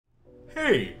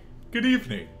Hey, good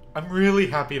evening. I'm really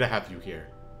happy to have you here.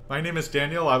 My name is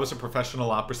Daniel, I was a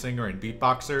professional opera singer and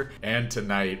beatboxer, and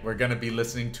tonight we're gonna be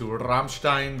listening to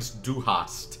Rammstein's Du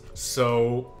Hast.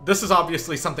 So, this is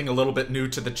obviously something a little bit new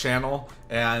to the channel,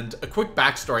 and a quick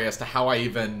backstory as to how I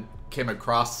even came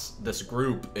across this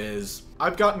group is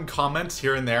I've gotten comments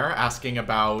here and there asking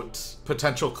about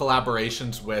potential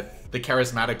collaborations with the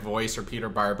Charismatic Voice or Peter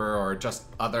Barber or just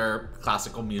other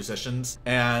classical musicians,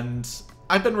 and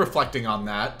I've been reflecting on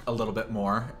that a little bit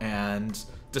more and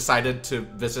decided to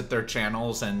visit their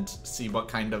channels and see what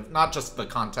kind of, not just the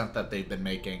content that they've been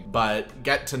making, but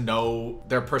get to know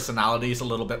their personalities a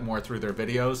little bit more through their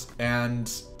videos. And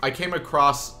I came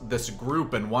across this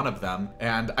group in one of them,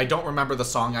 and I don't remember the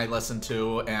song I listened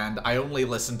to, and I only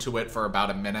listened to it for about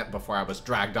a minute before I was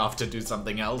dragged off to do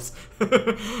something else.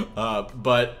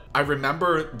 But I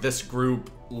remember this group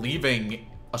leaving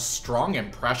a strong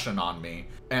impression on me,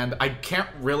 and I can't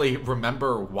really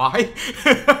remember why,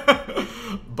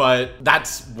 but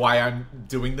that's why I'm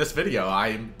doing this video.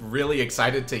 I'm really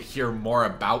excited to hear more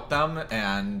about them,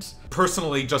 and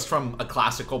personally, just from a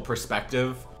classical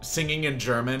perspective, singing in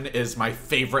German is my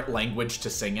favorite language to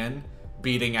sing in,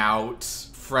 beating out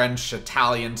French,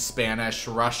 Italian, Spanish,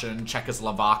 Russian,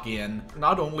 Czechoslovakian.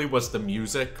 Not only was the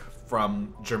music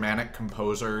from Germanic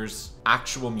composers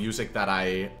actual music that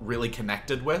I really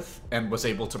connected with and was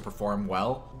able to perform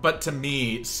well, but to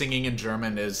me, singing in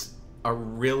German is a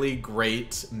really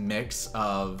great mix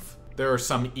of, there are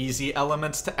some easy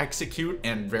elements to execute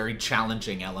and very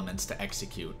challenging elements to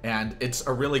execute, and it's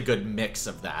a really good mix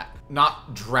of that.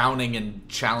 Not drowning in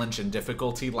challenge and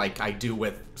difficulty like I do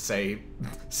with, say,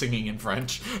 singing in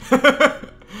French,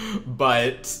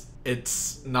 but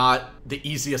it's not the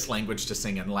easiest language to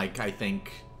sing in like I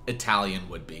think Italian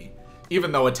would be.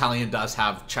 Even though Italian does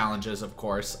have challenges, of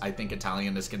course, I think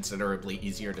Italian is considerably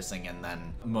easier to sing in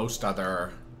than most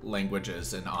other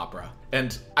languages in opera.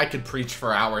 And I could preach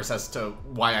for hours as to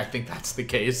why I think that's the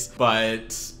case,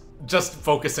 but just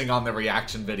focusing on the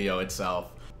reaction video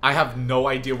itself, I have no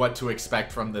idea what to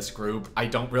expect from this group. I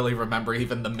don't really remember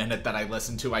even the minute that I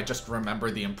listened to, I just remember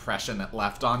the impression it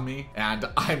left on me, and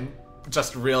I'm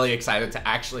just really excited to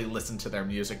actually listen to their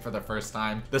music for the first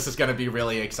time. This is gonna be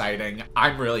really exciting.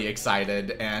 I'm really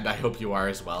excited, and I hope you are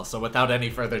as well. So without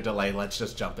any further delay, let's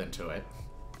just jump into it.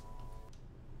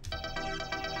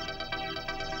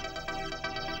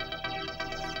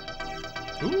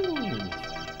 Ooh.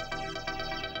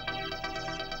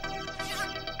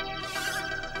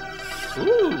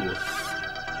 Ooh.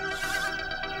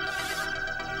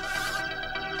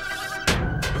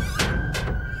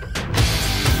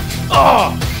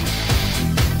 Oh!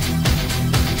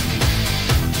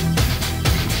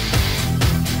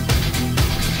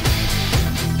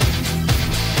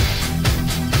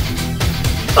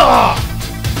 Oh!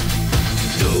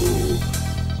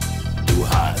 Du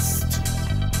hast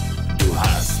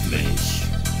mich.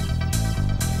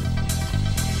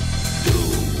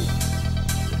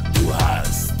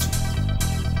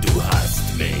 Du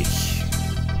hast mich.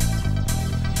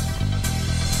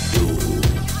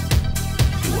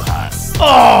 Du hast.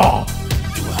 Oh!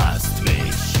 Du hast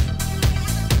mich.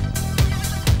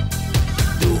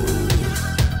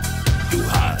 Du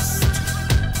hast.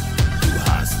 Du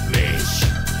hast mich.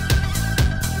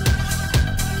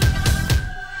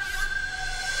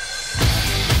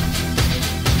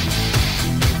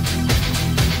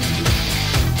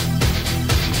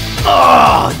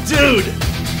 Oh, dude!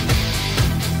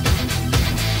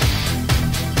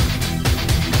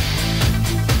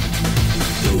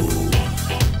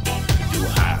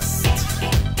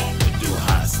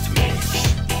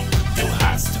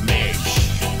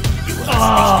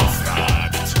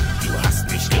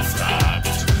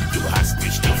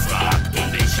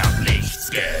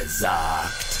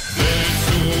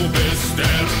 Du bist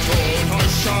der Tod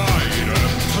euch scheide,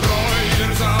 treu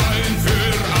sein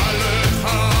für alle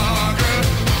Tage.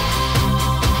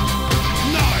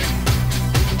 Nein!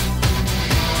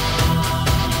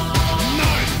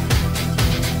 Nein!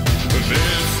 Du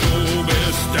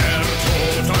bist der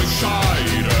Tod euch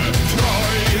scheide,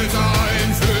 treu sein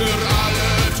für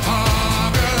alle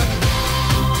Tage.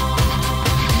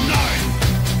 Nein!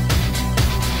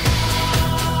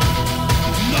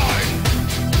 Nein!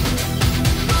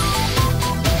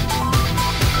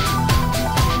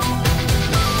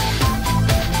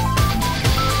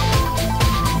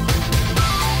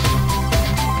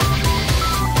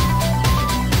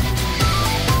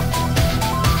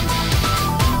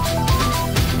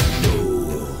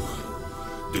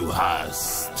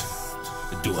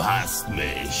 Du hast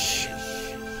mich.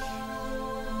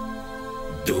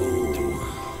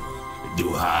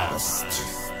 Du hast.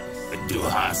 Du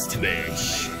hast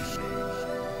mich.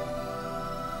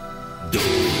 Du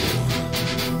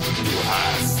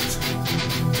hast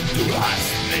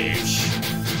mich.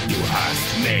 Du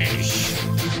hast mich.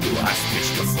 Du hast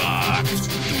mich gefragt.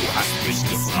 Du hast mich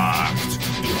gefragt.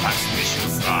 Du hast mich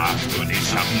gefragt und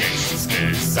ich hab nichts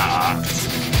gesagt.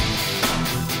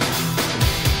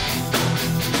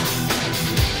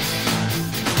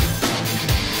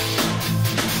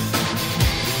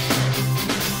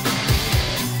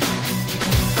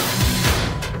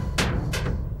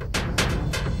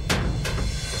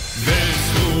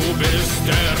 Bis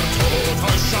der Tod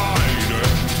euch scheide,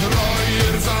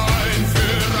 treu sein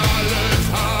für alle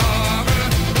Tage.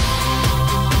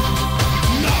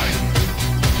 Nein,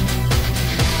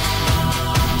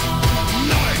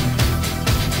 nein,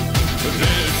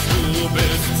 willst du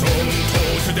bis zum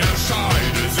Tod der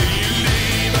Scheide sie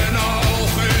lieben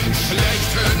auch in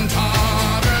schlechten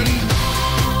Tagen?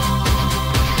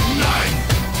 Nein,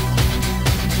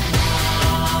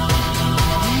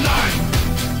 nein.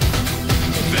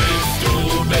 Willst du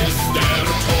bis der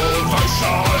Tod euch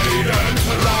scheiden,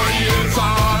 treu sein?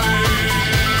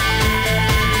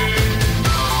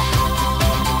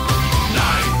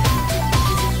 Nein!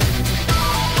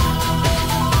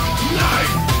 Nein!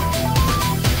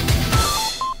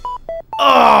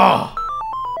 Oh!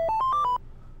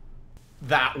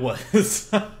 That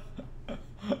was...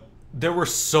 There were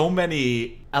so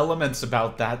many elements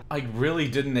about that I really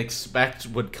didn't expect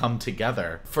would come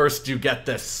together. First, you get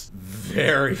this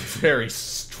very, very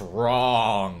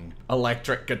strong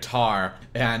electric guitar,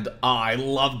 and I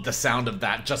loved the sound of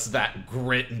that, just that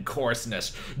grit and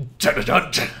coarseness.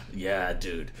 Yeah,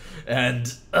 dude.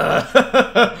 And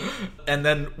and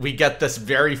then we get this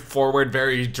very forward,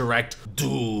 very direct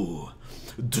du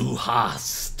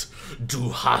hast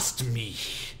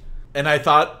mich. And I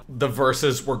thought the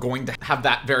verses were going to have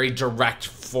that very direct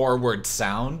forward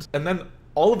sound. And then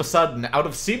all of a sudden, out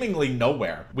of seemingly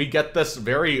nowhere, we get this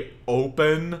very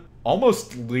open,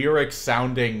 almost lyric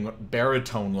sounding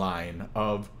baritone line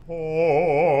of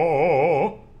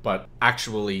oh, but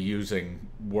actually using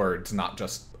words, not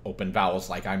just open vowels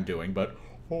like I'm doing, but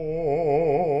oh.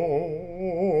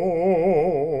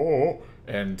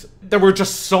 And there were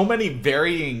just so many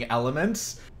varying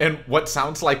elements and what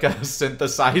sounds like a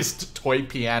synthesized toy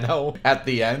piano at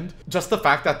the end. Just the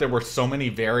fact that there were so many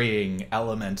varying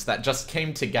elements that just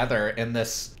came together in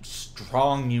this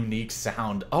strong, unique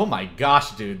sound. Oh my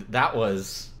gosh, dude, that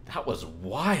was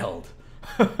wild.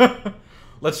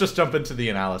 Let's just jump into the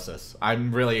analysis.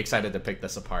 I'm really excited to pick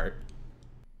this apart.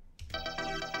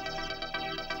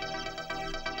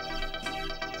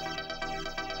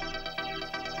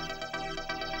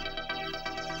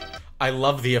 I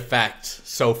love the effect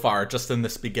so far, just in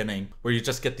this beginning, where you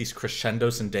just get these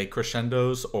crescendos and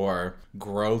decrescendos, or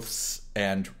growths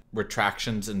and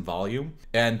retractions in volume.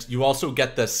 And you also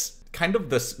get this kind of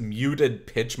this muted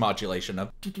pitch modulation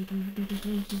of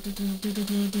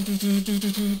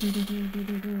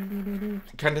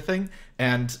kind of thing.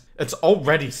 And it's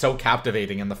already so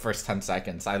captivating in the first 10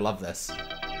 seconds. I love this.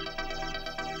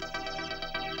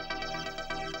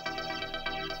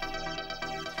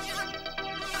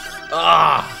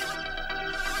 Ah!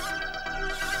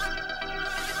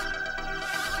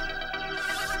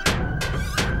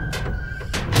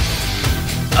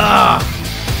 Ah!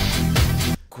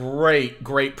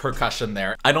 Great percussion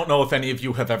there. I don't know if any of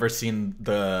you have ever seen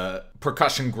the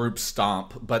percussion group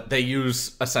Stomp, but they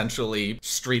use essentially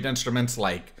street instruments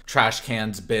like trash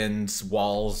cans, bins,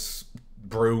 walls,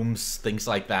 brooms, things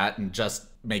like that, and just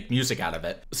make music out of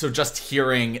it. So just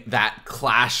hearing that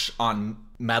clash on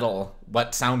metal,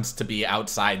 what sounds to be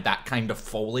outside, that kind of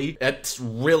Foley, it's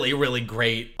really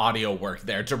great audio work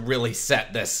there to really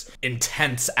set this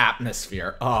intense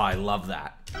atmosphere. Oh, I love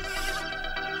that.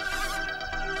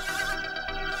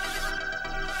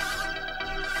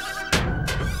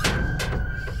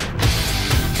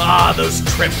 Ah, those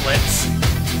triplets.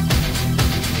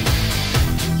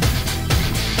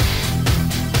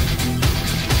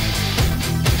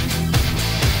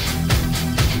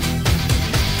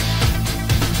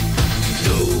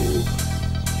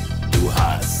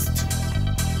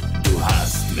 Du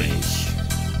hast mich.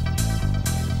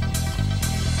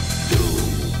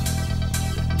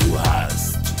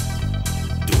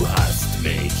 Du hast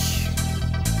mich.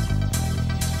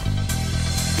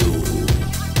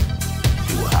 Du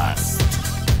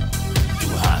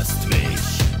hast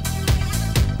mich.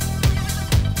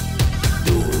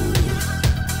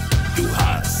 Du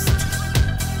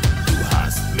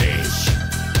hast mich.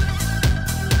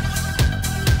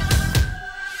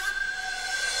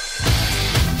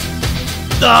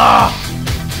 Ah!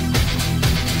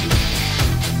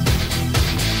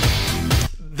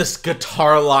 This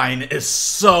guitar line is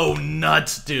so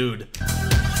nuts, dude.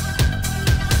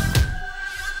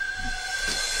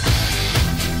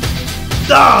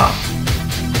 Ah!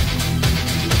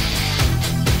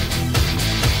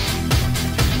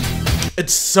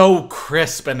 It's so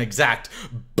crisp and exact.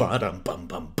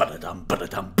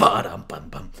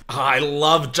 I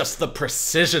love just the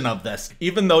precision of this.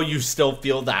 Even though you still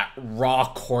feel that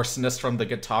raw coarseness from the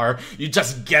guitar, you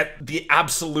just get the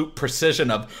absolute precision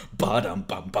of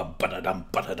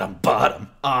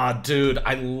Ah, dude,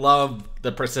 I love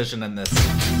the precision in this.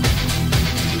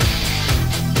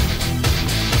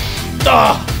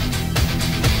 Ah!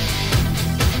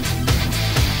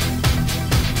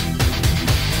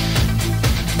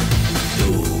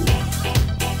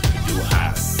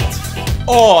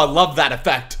 Oh, I love that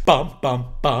effect. Bum bum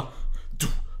ba, do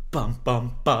bum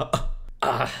bum ba,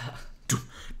 do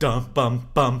dum bum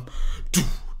bum, do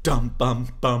dum bum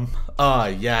bum.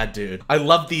 Yeah, dude. I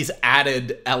love these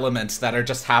added elements that are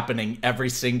just happening every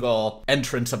single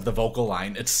entrance of the vocal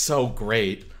line. It's so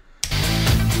great.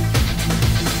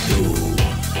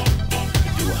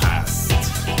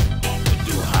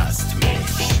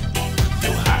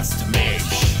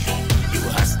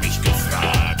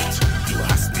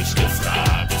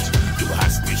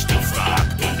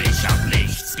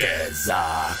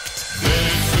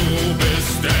 Willst du bis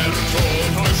der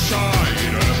Tod euch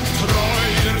scheide,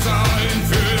 treuer sein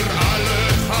für alle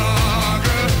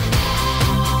Tage?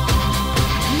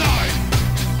 Nein!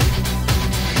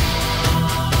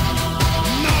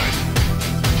 Nein!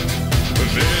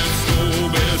 Willst du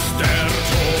bis der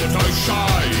Tod euch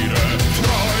scheide,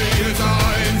 treuer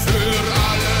sein für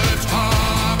alle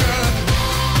Tage?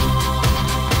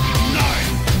 Nein!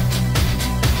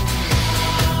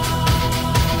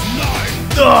 Nein!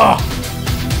 Ugh.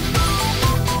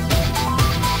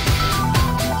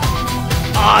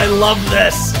 I love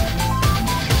this.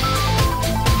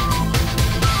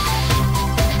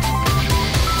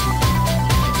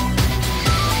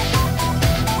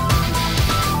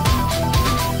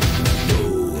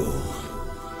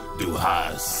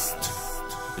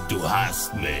 Du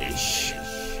hast mich.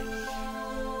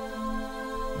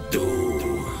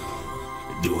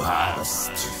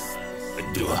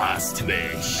 Du hast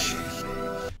mich.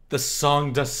 The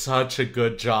song does such a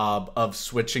good job of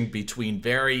switching between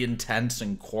very intense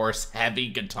and coarse, heavy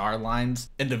guitar lines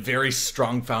and a very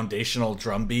strong foundational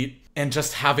drum beat, and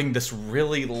just having this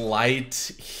really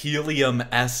light,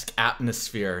 helium-esque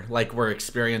atmosphere like we're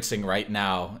experiencing right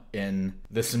now in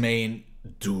this main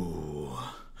Du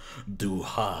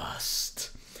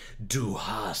hast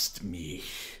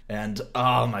mich. And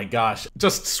oh my gosh,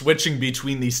 just switching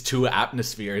between these two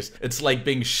atmospheres. It's like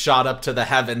being shot up to the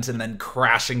heavens and then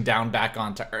crashing down back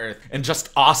onto Earth and just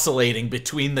oscillating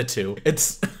between the two.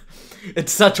 It's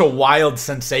such a wild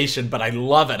sensation, but I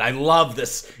love it. I love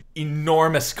this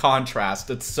enormous contrast.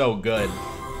 It's so good.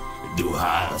 Du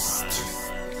hast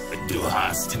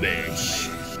mich.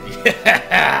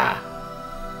 Yeah!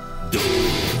 Du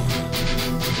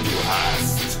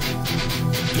hast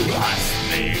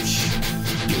mich.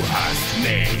 Du hast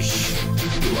mich.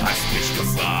 Du hast mich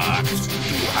gefragt.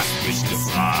 Du hast mich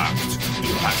gefragt. Du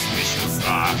hast mich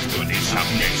gefragt und ich hab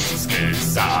nichts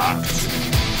gesagt.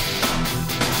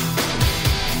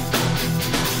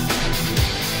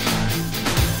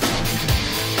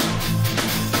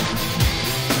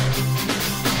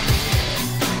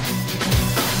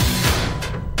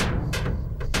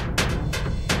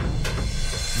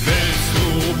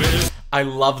 I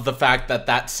love the fact that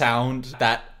that sound,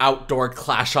 that outdoor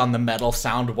clash on the metal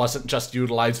sound, wasn't just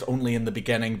utilized only in the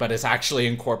beginning, but is actually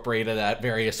incorporated at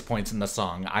various points in the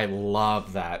song. I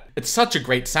love that. It's such a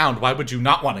great sound. Why would you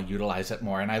not want to utilize it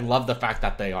more? And I love the fact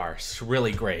that they are. It's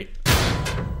really great.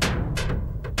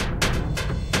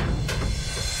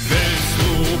 Willst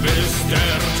du bis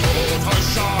der Tod euch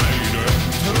scheide,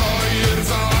 treuer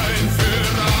sein für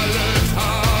alle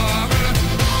Tage?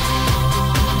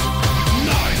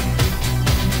 Nein!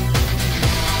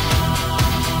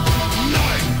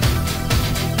 Nein!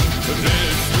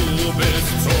 Willst du bis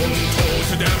zum Tod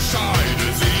der Scheide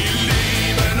sie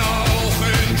lieben auch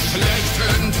in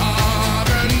schlechten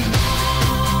Tagen?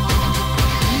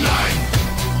 Nein!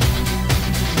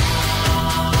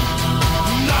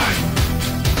 Nein!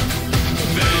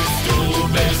 Willst du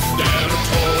bis der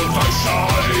Tod euch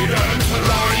scheide,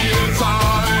 treuer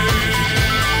sein?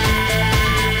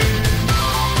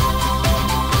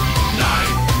 Nein!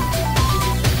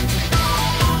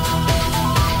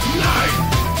 Nein!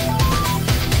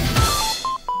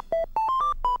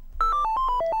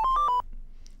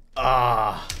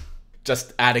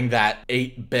 Just adding that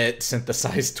 8-bit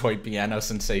synthesized toy piano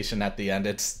sensation at the end.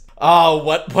 It's Oh,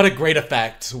 what a great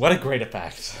effect. What a great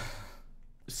effect.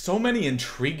 So many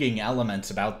intriguing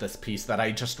elements about this piece that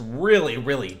I just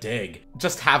really dig.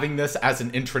 Just having this as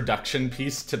an introduction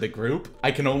piece to the group,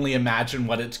 I can only imagine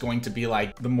what it's going to be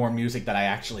like the more music that I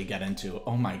actually get into.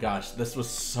 Oh my gosh, this was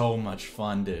so much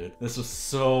fun, dude. This was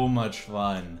so much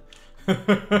fun.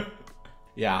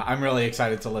 Yeah, I'm really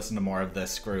excited to listen to more of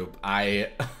this group.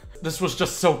 This was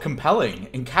just so compelling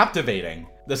and captivating.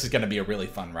 This is gonna be a really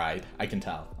fun ride. I can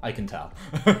tell. I can tell.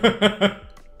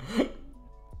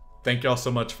 Thank y'all so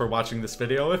much for watching this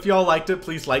video. If y'all liked it,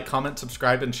 please like, comment,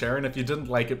 subscribe, and share. And if you didn't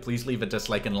like it, please leave a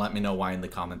dislike and let me know why in the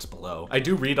comments below. I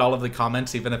do read all of the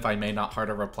comments, even if I may not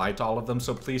heart or reply to all of them,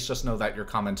 so please just know that your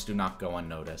comments do not go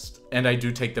unnoticed. And I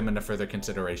do take them into further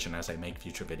consideration as I make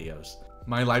future videos.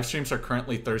 My live streams are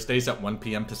currently Thursdays at 1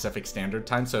 p.m. Pacific Standard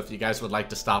Time, so if you guys would like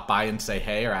to stop by and say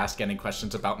hey or ask any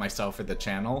questions about myself or the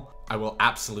channel, I will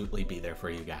absolutely be there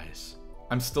for you guys.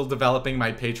 I'm still developing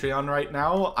my Patreon right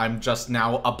now. I'm just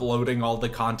now uploading all the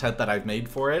content that I've made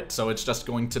for it, so it's just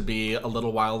going to be a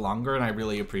little while longer, and I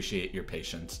really appreciate your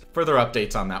patience. Further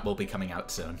updates on that will be coming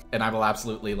out soon, and I will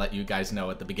absolutely let you guys know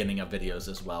at the beginning of videos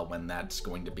as well when that's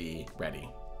going to be ready.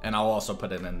 And I'll also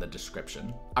put it in the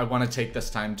description. I want to take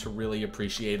this time to really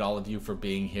appreciate all of you for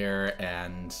being here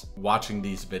and watching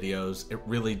these videos. It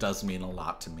really does mean a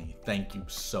lot to me. Thank you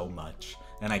so much.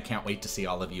 And I can't wait to see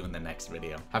all of you in the next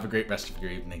video. Have a great rest of your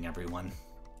evening, everyone.